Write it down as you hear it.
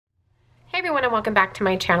everyone, and welcome back to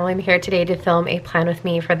my channel. I'm here today to film a plan with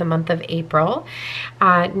me for the month of April.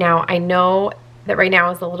 Now I know that right now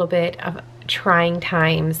is a little bit of trying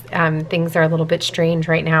times. Things are a little bit strange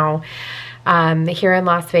right now. Here in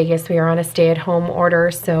Las Vegas, we are on a stay-at-home order,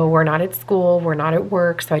 so we're not at school, we're not at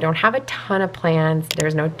work, so I don't have a ton of plans.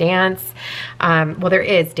 There's no dance. Well, there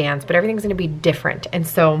is dance, but everything's going to be different. And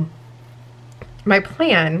so my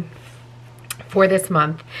plan for this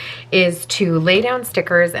month is to lay down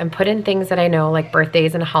stickers and put in things that I know, like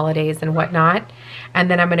birthdays and holidays and whatnot. And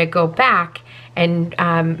then I'm going to go back and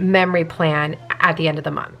memory plan at the end of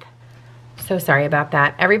the month. So sorry about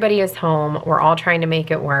that. Everybody is home. We're all trying to make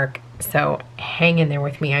it work. So hang in there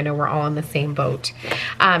with me. I know we're all in the same boat.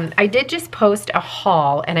 I did just post a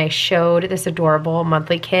haul and I showed this adorable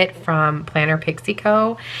monthly kit from Planner Pixie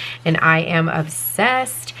Co. And I am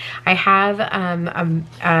obsessed. I have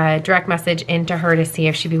a direct message into her to see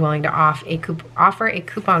if she'd be willing to offer a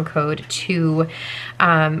coupon code to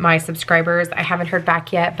my subscribers. I haven't heard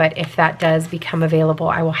back yet, but if that does become available,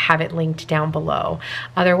 I will have it linked down below.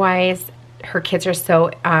 Otherwise, her kits are so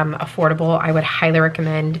affordable. I would highly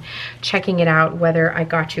recommend checking it out, whether I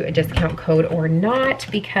got you a discount code or not,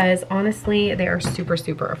 because honestly, they are super,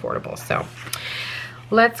 super affordable. So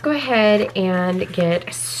let's go ahead and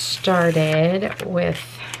get started with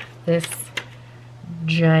this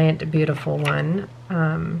giant, beautiful one.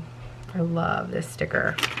 I love this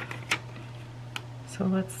sticker. So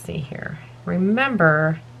let's see here.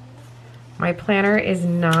 Remember, my planner is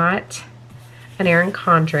not an Erin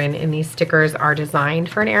Condren, and these stickers are designed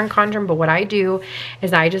for an Erin Condren, but what I do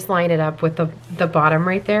is I just line it up with the bottom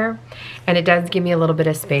right there, and it does give me a little bit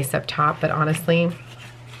of space up top, but honestly,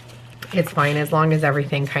 it's fine as long as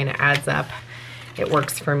everything kind of adds up. It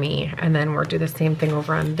works for me. And then we'll do the same thing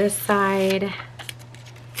over on this side.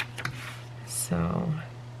 So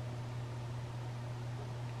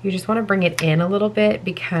you just want to bring it in a little bit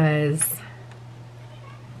because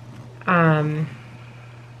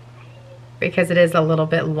it is a little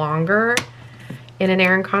bit longer in an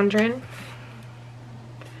Erin Condren.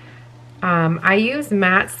 I use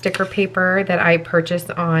matte sticker paper that I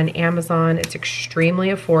purchased on Amazon. It's extremely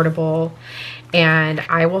affordable, and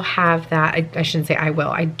I will have that, I shouldn't say I will,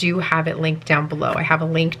 I do have it linked down below. I have a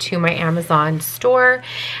link to my Amazon store,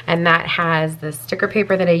 and that has the sticker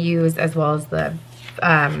paper that I use, as well as the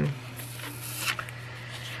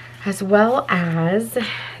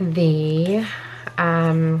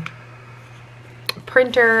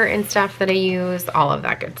printer and stuff that I use, all of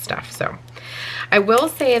that good stuff. So I will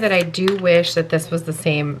say that I do wish that this was the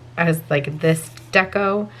same as like this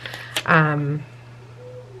deco.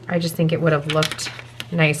 I just think it would have looked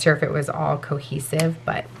nicer if it was all cohesive,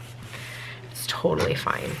 but it's totally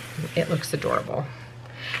fine. It looks adorable.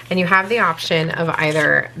 And you have the option of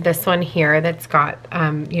either this one here that's got,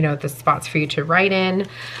 you know, the spots for you to write in,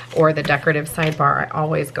 or the decorative sidebar. I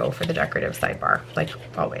always go for the decorative sidebar, like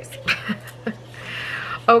always.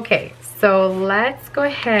 Okay, so let's go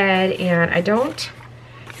ahead, and I don't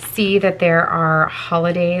see that there are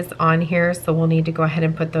holidays on here, so we'll need to go ahead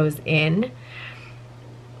and put those in.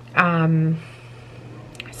 So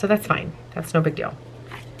that's fine. That's no big deal.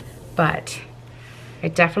 But I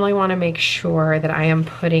definitely want to make sure that I am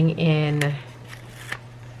putting in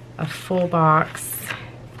a full box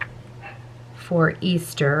for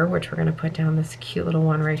Easter, which we're going to put down this cute little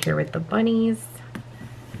one right here with the bunnies.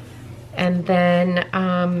 And then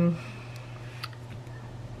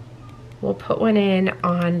we'll put one in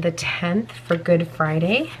on the 10th for Good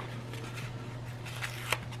Friday.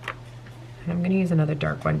 And I'm going to use another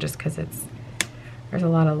dark one just because there's a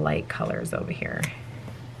lot of light colors over here.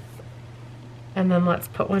 And then let's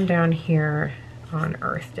put one down here on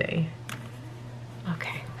Earth Day.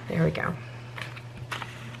 Okay, there we go.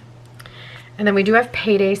 And then we do have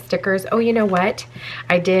payday stickers. Oh, you know what?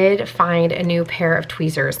 I did find a new pair of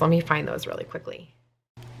tweezers. Let me find those really quickly.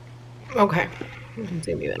 Okay, I can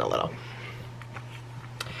zoom you in a little.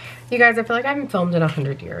 You guys, I feel like I haven't filmed in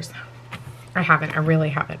 100 years. I haven't, I really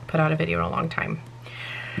haven't put out a video in a long time.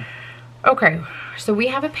 Okay, so we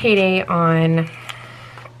have a payday on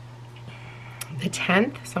the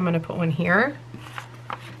 10th, so I'm gonna put one here.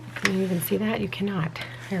 Can you even see that? You cannot.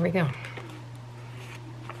 There we go.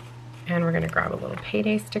 And we're gonna grab a little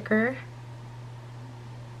payday sticker.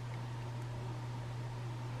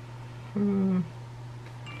 And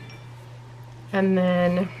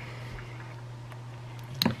then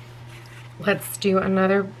let's do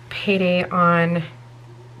another payday on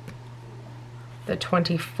the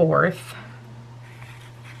 24th.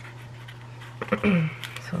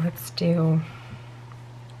 So let's do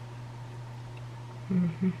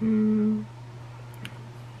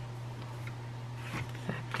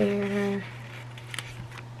that there.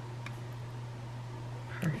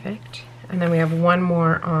 Perfect. And then we have one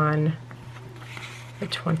more on the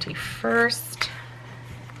 21st.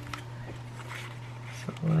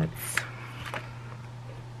 So let's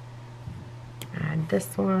add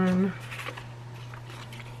this one.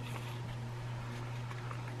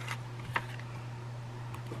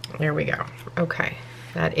 There we go. Okay,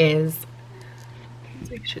 that is,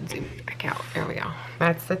 we should zoom back out. There we go.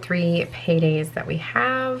 That's the 3 paydays that we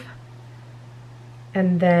have.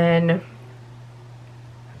 And then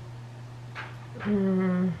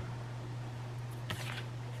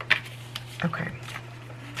okay.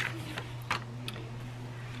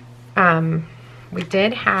 We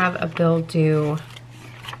did have a bill due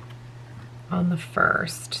on the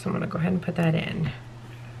 1st, so I'm gonna go ahead and put that in.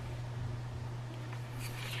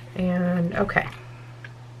 And okay.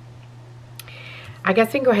 I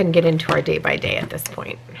guess we can go ahead and get into our day by day at this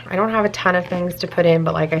point. I don't have a ton of things to put in,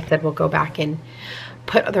 but like I said, we'll go back and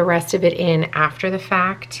put the rest of it in after the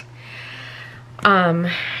fact.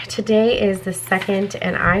 Today is the 2nd,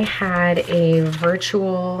 and I had a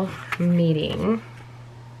virtual meeting.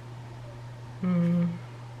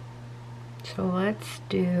 So let's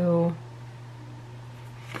do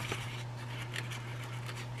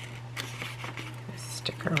this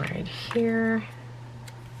sticker right here.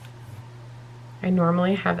 I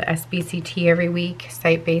normally have SBCT every week,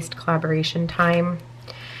 site-based collaboration time,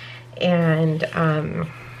 and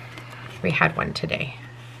we had one today.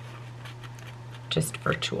 Just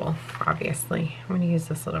virtual, obviously. I'm going to use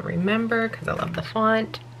this little remember because I love the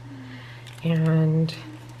font. And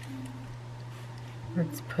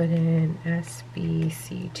let's put in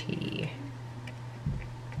SBCT.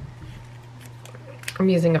 I'm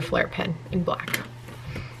using a flare pen in black.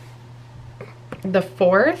 The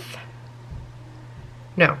 4th,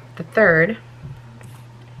 no, the 3rd,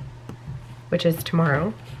 which is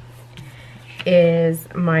tomorrow, is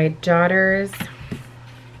my daughter's,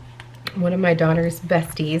 one of my daughter's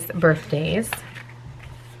besties' birthdays.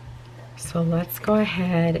 So let's go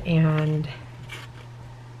ahead and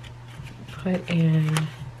put in,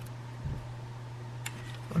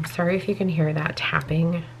 I'm sorry if you can hear that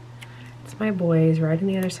tapping. It's my boys right on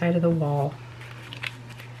the other side of the wall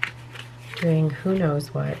doing who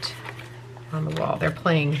knows what on the wall. They're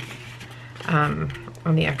playing on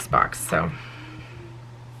the Xbox, so.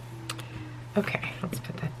 Okay, let's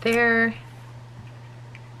put that there.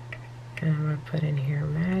 And I'm gonna put in here,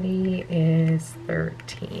 Maddie is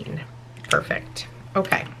 13. Perfect.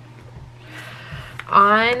 Okay.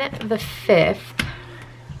 On the 5th,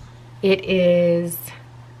 it is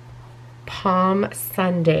Palm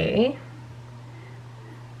Sunday.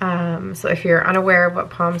 So if you're unaware of what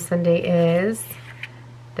Palm Sunday is,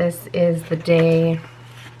 this is the day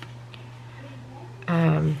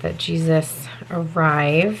that Jesus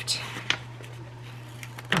arrived.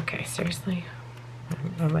 Okay, seriously?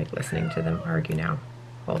 I'm like listening to them argue now.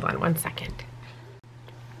 Hold on one second.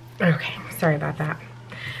 Okay, sorry about that.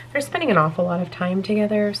 They're spending an awful lot of time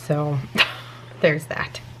together, so there's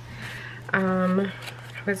that. I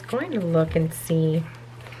was going to look and see.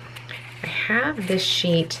 I have this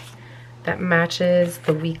sheet that matches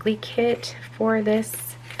the weekly kit for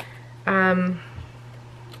this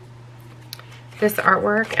this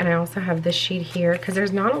artwork, and I also have this sheet here because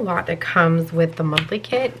there's not a lot that comes with the monthly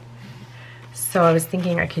kit. So I was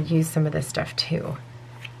thinking I could use some of this stuff too.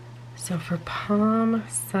 So for Palm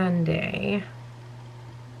Sunday,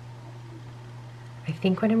 I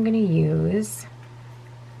think what I'm going to use,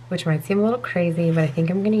 which might seem a little crazy, but I think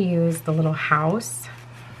I'm going to use the little house.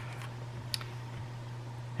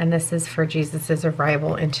 And this is for Jesus's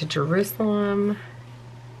arrival into Jerusalem.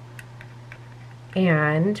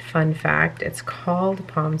 And fun fact, it's called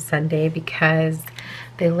Palm Sunday because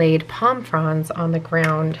they laid palm fronds on the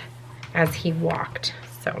ground as he walked.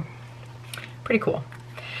 So pretty cool.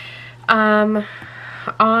 On,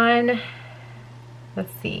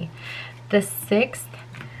 let's see, the 6th,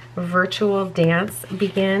 virtual dance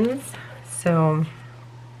begins. So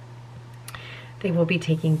they will be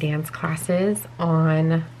taking dance classes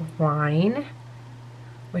online,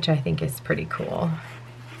 which I think is pretty cool.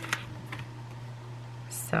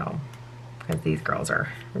 So, because these girls are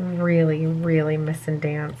really, really missing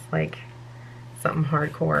dance, like something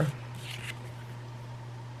hardcore.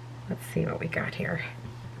 Let's see what we got here.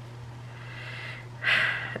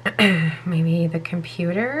 Maybe the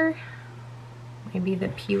computer, maybe the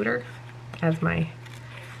pewter, as my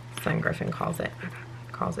son Griffin calls it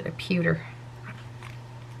a pewter.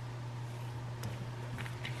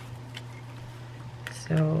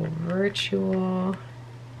 So virtual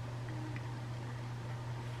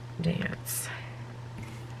dance.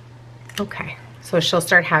 Okay, So she'll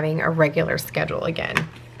start having a regular schedule again.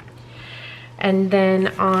 And then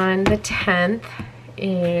on the 10th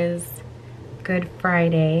is Good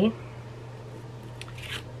Friday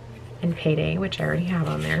and payday, which I already have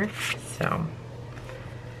on there. So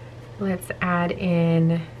let's add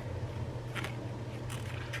in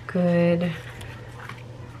Good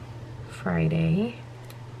Friday.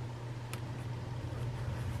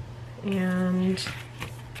 And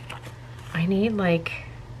I need like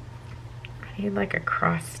a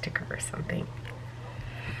cross sticker or something.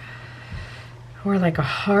 Or like a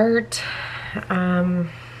heart.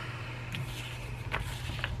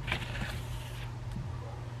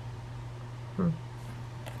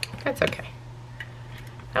 That's okay.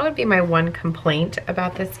 That would be my one complaint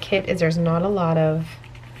about this kit, is there's not a lot of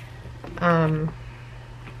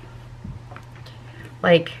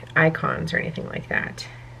like icons or anything like that.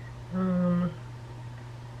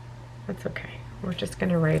 That's okay. We're just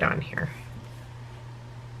gonna write on here.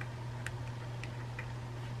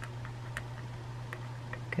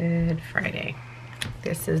 Good Friday.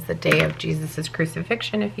 This is the day of Jesus'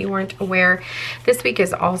 crucifixion, if you weren't aware. This week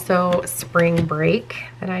is also spring break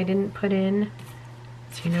that I didn't put in.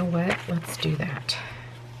 So you know what? Let's do that.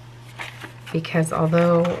 Because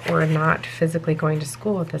although we're not physically going to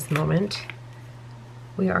school at this moment,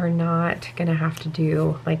 we are not gonna have to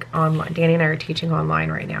do like online. Danny and I are teaching online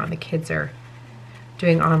right now, and the kids are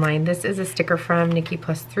doing online. This is a sticker from Nikki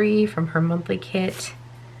 +3 from her monthly kit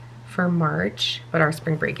for March, but our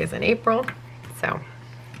spring break is in April. So,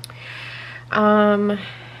 and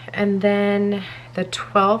then the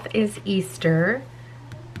 12th is Easter.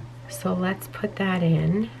 So let's put that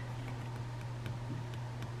in.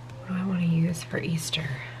 What do I want to use for Easter?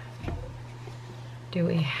 Do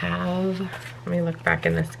we have, let me look back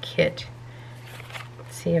in this kit,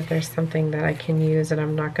 see if there's something that I can use that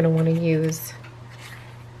I'm not going to want to use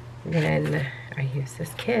when I use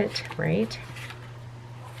this kit, right?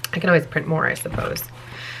 I can always print more, I suppose.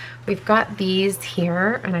 We've got these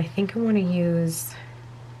here, and I think I want to use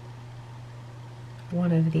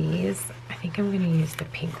one of these. I think I'm going to use the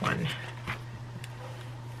pink one.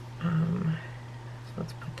 So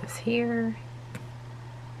let's put this here.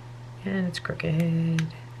 And it's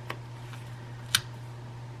crooked.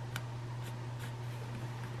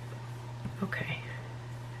 Okay.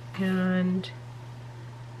 And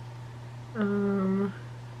I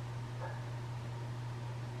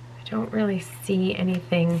don't really see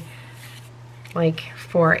anything like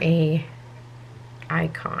for a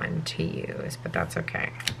icon to use, but that's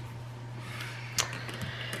okay.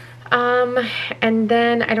 And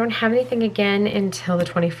then I don't have anything again until the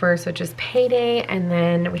 21st, which is payday, and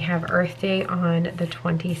then we have Earth Day on the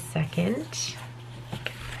 22nd.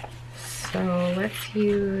 So let's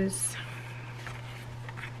use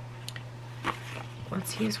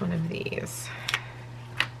one of these.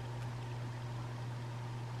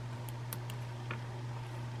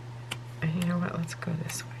 And you know what, let's go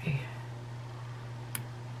this way.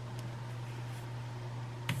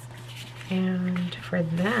 And for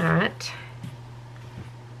that,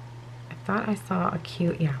 I thought I saw a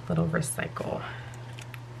cute, yeah, little recycle.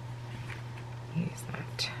 Use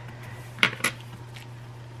that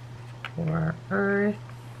for Earth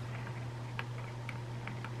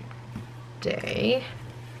Day.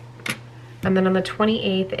 And then on the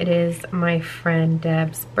 28th, it is my friend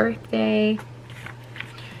Deb's birthday.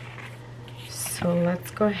 So let's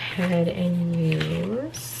go ahead and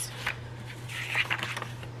use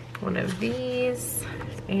one of these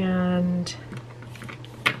and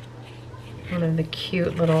one of the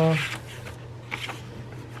cute little,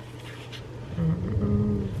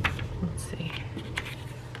 let's see,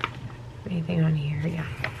 anything on here? Yeah,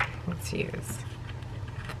 let's use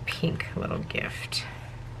the pink little gift.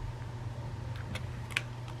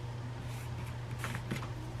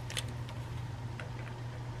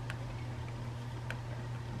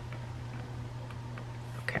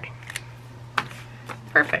 Okay,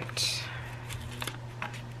 perfect.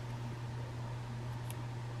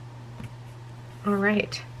 All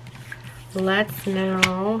right, let's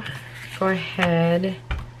now go ahead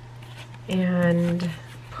and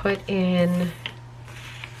put in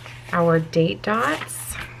our date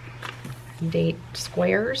dots, date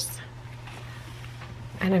squares,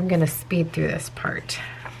 and I'm gonna speed through this part.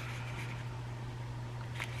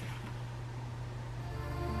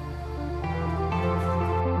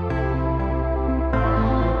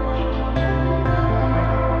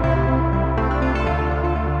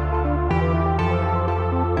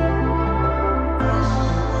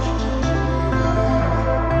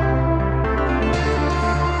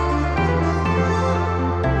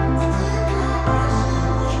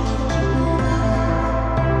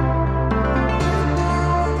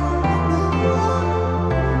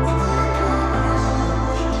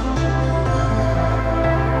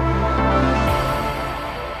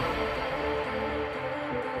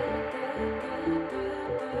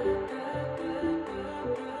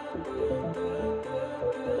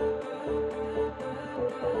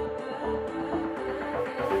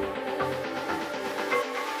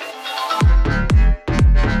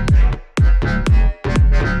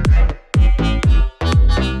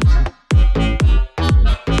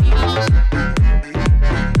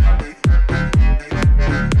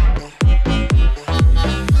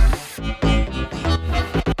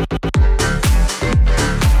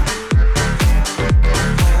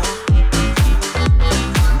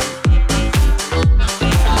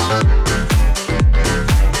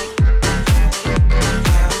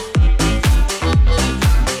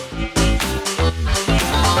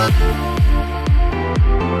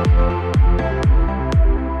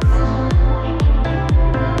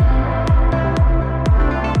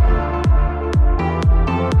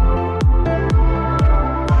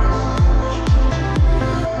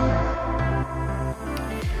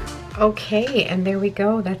 Okay, and there we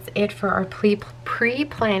go. That's it for our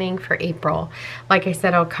pre-planning for April. Like I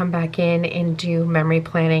said, I'll come back in and do memory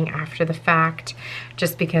planning after the fact,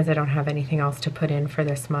 just because I don't have anything else to put in for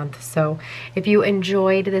this month. So if you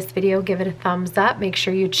enjoyed this video, give it a thumbs up. Make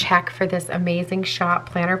sure you check for this amazing shop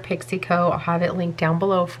planner, Pixie Co. I'll have it linked down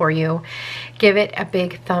below for you. Give it a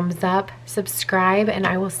big thumbs up, subscribe, and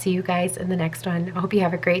I will see you guys in the next one. I hope you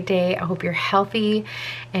have a great day. I hope you're healthy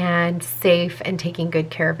and safe and taking good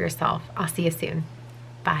care of yourself. I'll see you soon.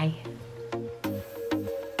 Bye.